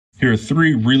Here are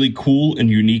 3 really cool and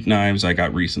unique knives I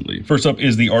got recently. First up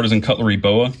is the Artisan Cutlery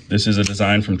Boa. This is a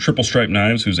design from Triple Stripe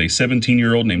Knives, who's a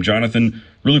 17-year-old named Jonathan.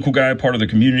 Really cool guy, part of the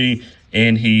community,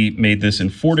 and he made this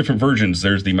in 4 different versions.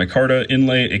 There's the micarta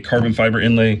inlay, a carbon fiber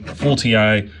inlay, full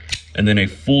TI, and then a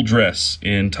full dress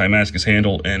in Damascus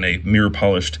handle and a mirror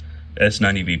polished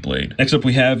S90V blade. Next up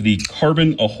we have the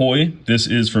Karbon Ahoy. This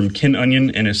is from Ken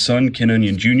Onion and his son, Ken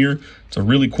Onion Jr. It's a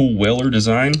really cool whaler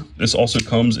design. This also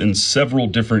comes in several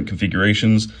different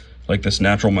configurations, like this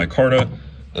natural micarta,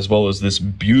 as well as this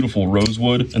beautiful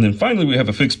rosewood. And then finally we have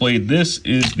a fixed blade. This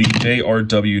is the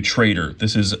JRW Traitor.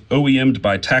 This is OEM'd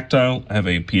by Tactile. I have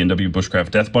a PNW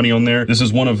Bushcraft Death Bunny on there. This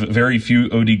is one of very few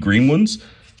OD green ones,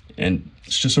 and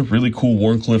it's just a really cool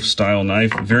Wharncliffe style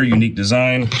knife, very unique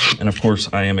design. And of course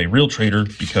I am a real trader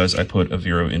because I put a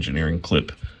Vero Engineering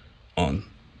clip on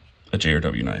a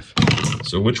JRW knife.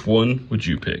 So which one would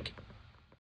you pick?